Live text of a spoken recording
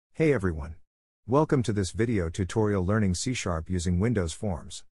Hey everyone. Welcome to this video tutorial learning C# using Windows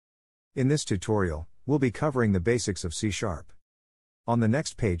Forms. In this tutorial, we'll be covering the basics of C#. On the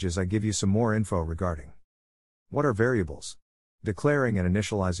next pages I give you some more info regarding what are variables, declaring and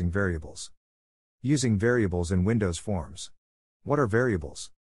initializing variables, using variables in Windows Forms. What are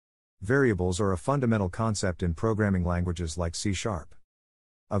variables? Variables are a fundamental concept in programming languages like C#.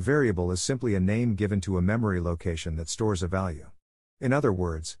 A variable is simply a name given to a memory location that stores a value. In other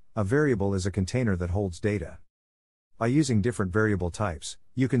words, a variable is a container that holds data. By using different variable types,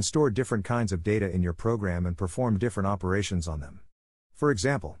 you can store different kinds of data in your program and perform different operations on them. For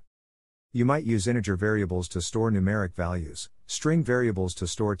example, you might use integer variables to store numeric values, string variables to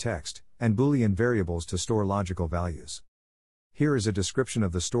store text, and Boolean variables to store logical values. Here is a description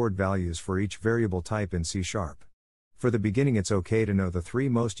of the stored values for each variable type in C#. For the beginning, it's okay to know the three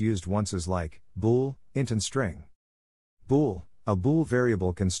most used ones like bool, int, and string. Bool. A bool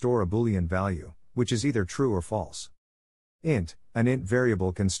variable can store a Boolean value, which is either true or false. Int. An int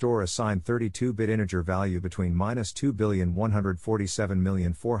variable can store a signed 32-bit integer value between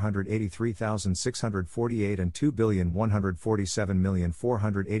 -2,147,483,648 and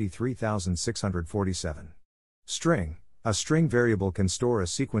 2,147,483,647. String. A string variable can store a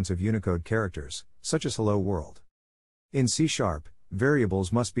sequence of Unicode characters, such as hello world. In C#,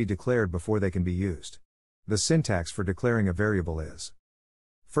 variables must be declared before they can be used. The syntax for declaring a variable is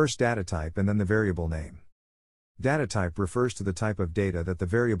first data type and then the variable name. Data type refers to the type of data that the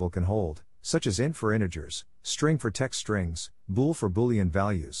variable can hold, such as int for integers, string for text strings, bool for Boolean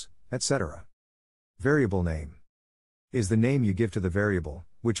values, etc. Variable name is the name you give to the variable,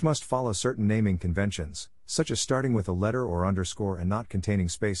 which must follow certain naming conventions, such as starting with a letter or underscore and not containing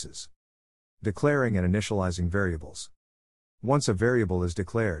spaces. Declaring and initializing variables. Once a variable is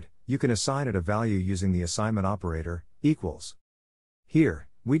declared, you can assign it a value using the assignment operator, equals. Here,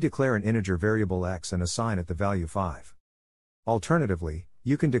 we declare an integer variable x and assign it the value 5. Alternatively,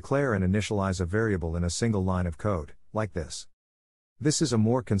 you can declare and initialize a variable in a single line of code, like this. This is a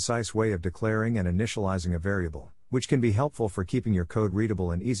more concise way of declaring and initializing a variable, which can be helpful for keeping your code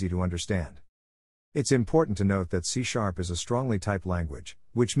readable and easy to understand. It's important to note that C# is a strongly typed language,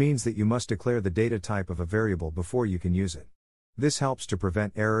 which means that you must declare the data type of a variable before you can use it. This helps to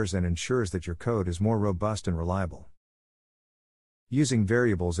prevent errors and ensures that your code is more robust and reliable. Using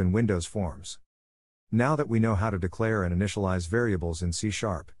variables in Windows Forms. Now that we know how to declare and initialize variables in C#,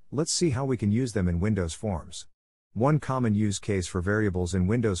 let's see how we can use them in Windows Forms. One common use case for variables in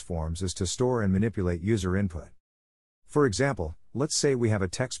Windows Forms is to store and manipulate user input. For example, let's say we have a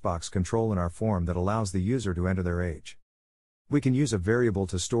text box control in our form that allows the user to enter their age. We can use a variable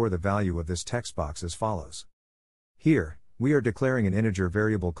to store the value of this text box as follows. Here, we are declaring an integer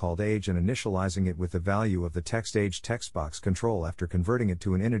variable called age and initializing it with the value of the text age textbox control after converting it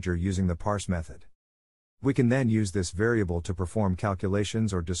to an integer using the parse method. We can then use this variable to perform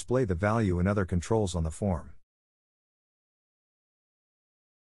calculations or display the value in other controls on the form.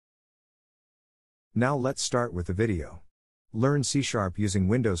 Now let's start with the video. Learn C# using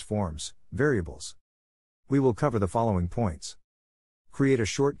Windows Forms, variables. We will cover the following points. Create a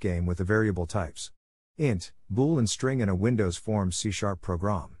short game with the variable types int, bool and string in a Windows Forms C#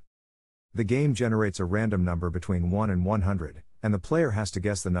 program. The game generates a random number between 1 and 100, and the player has to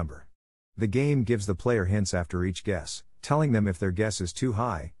guess the number. The game gives the player hints after each guess, telling them if their guess is too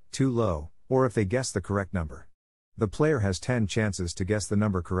high, too low, or if they guess the correct number. The player has 10 chances to guess the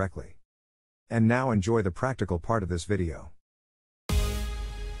number correctly. And now enjoy the practical part of this video.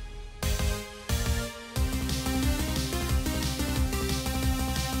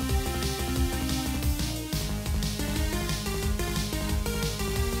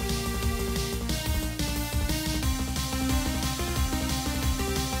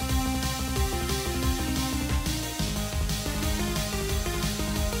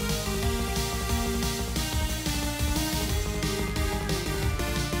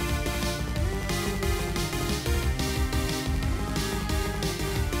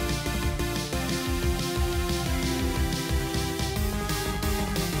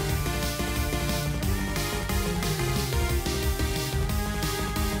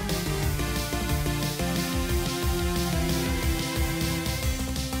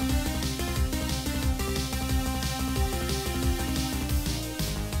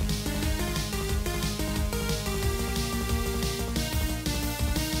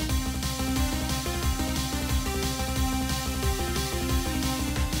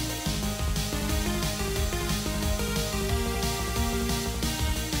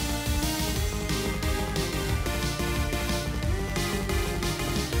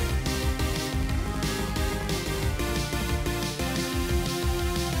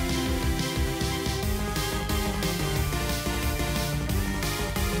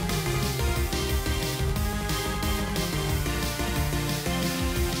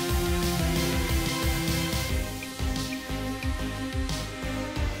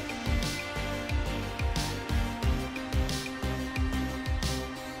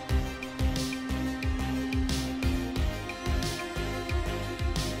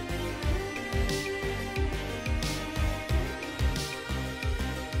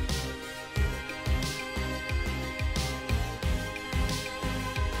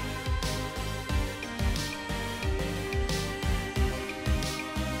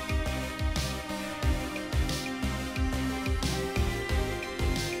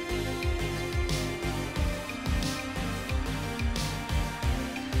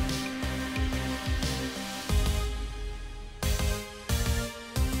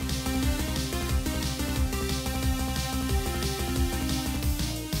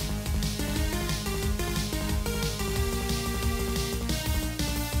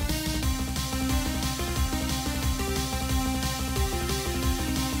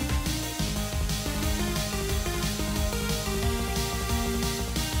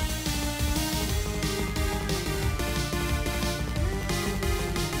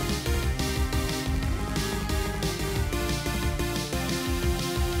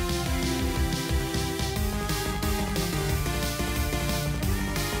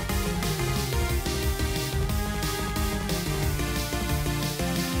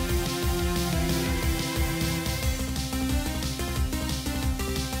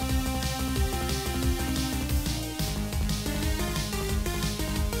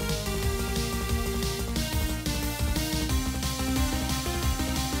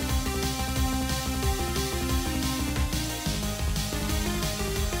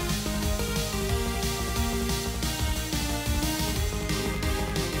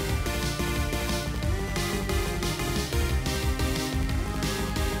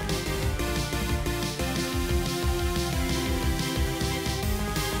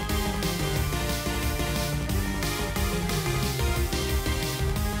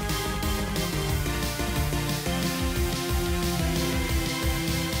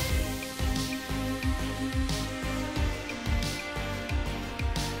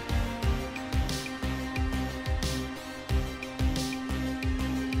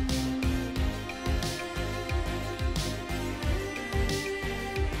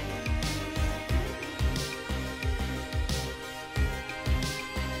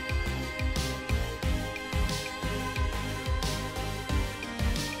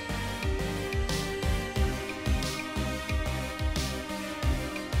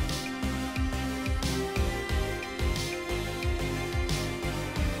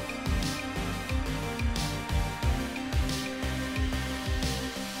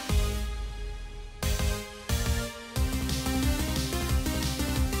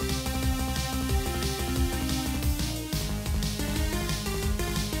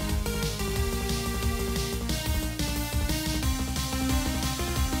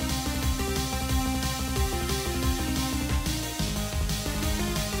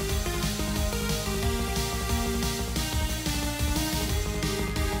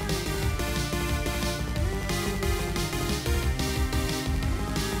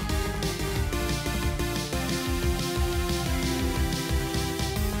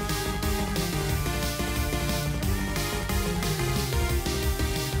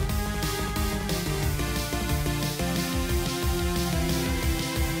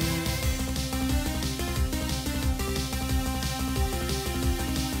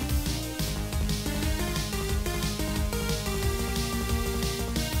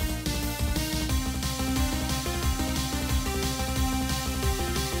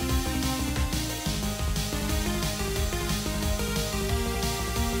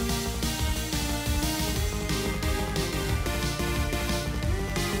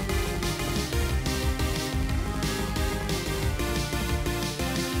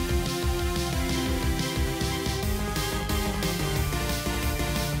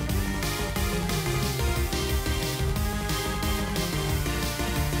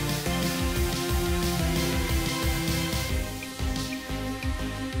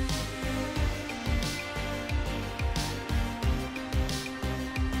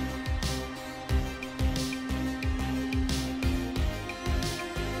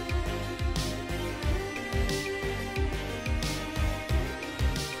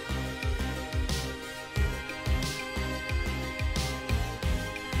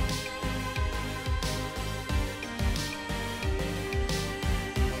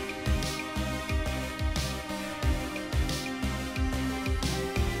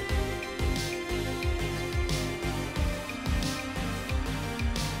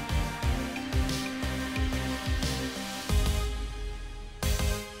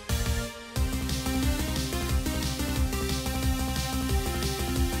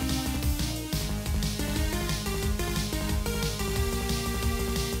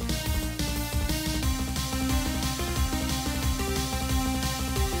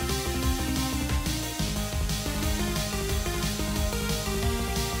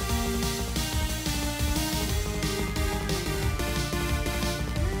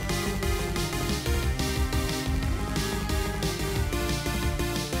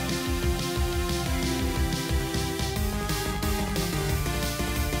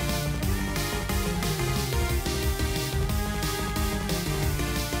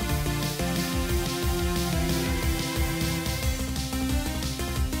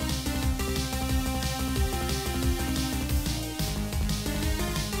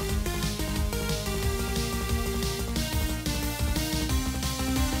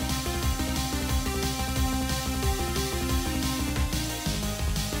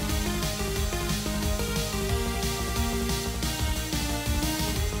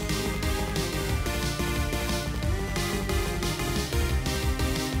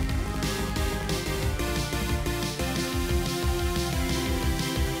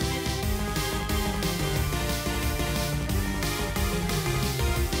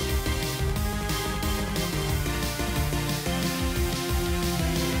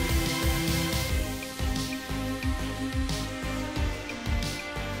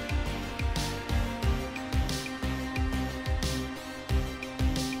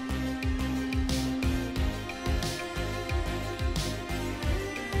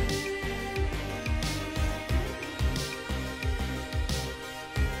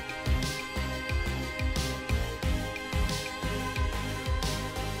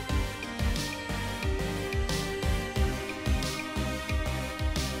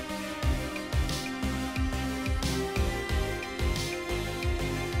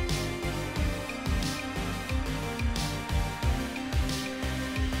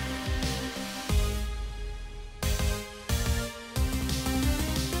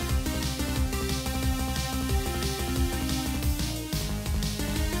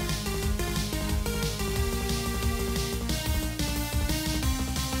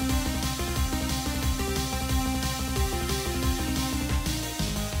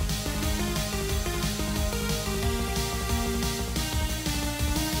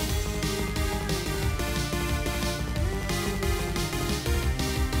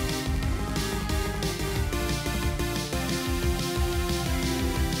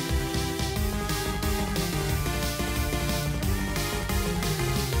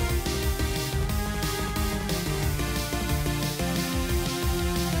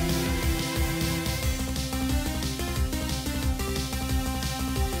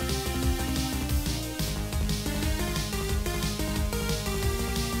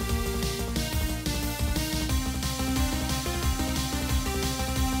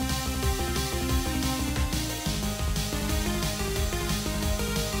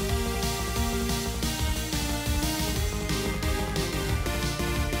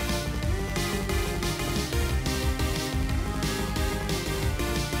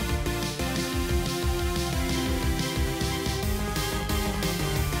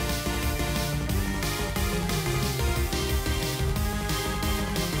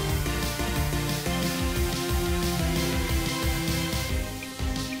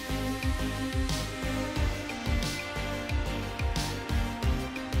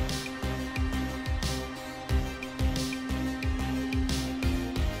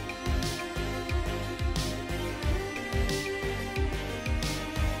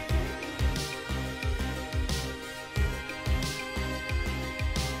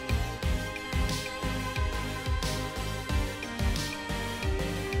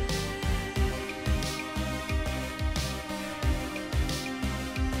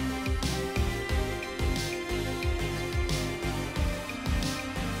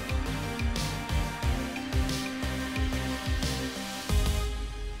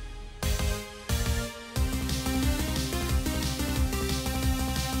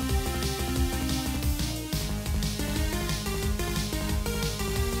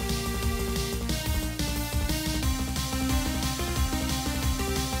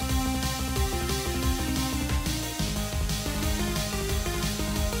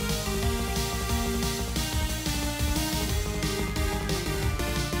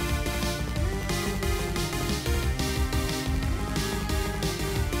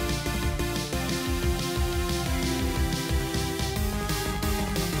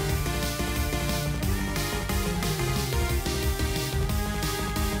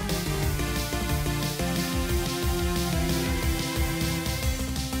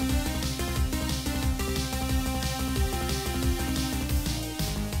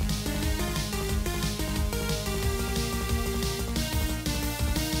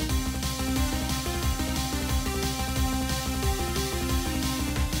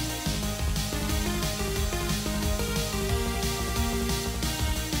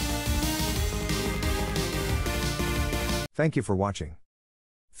 Thank you for watching.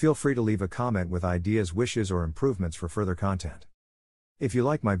 Feel free to leave a comment with ideas, wishes, or improvements for further content. If you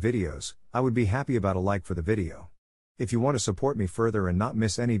like my videos, I would be happy about a like for the video. If you want to support me further and not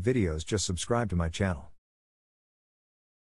miss any videos, just subscribe to my channel.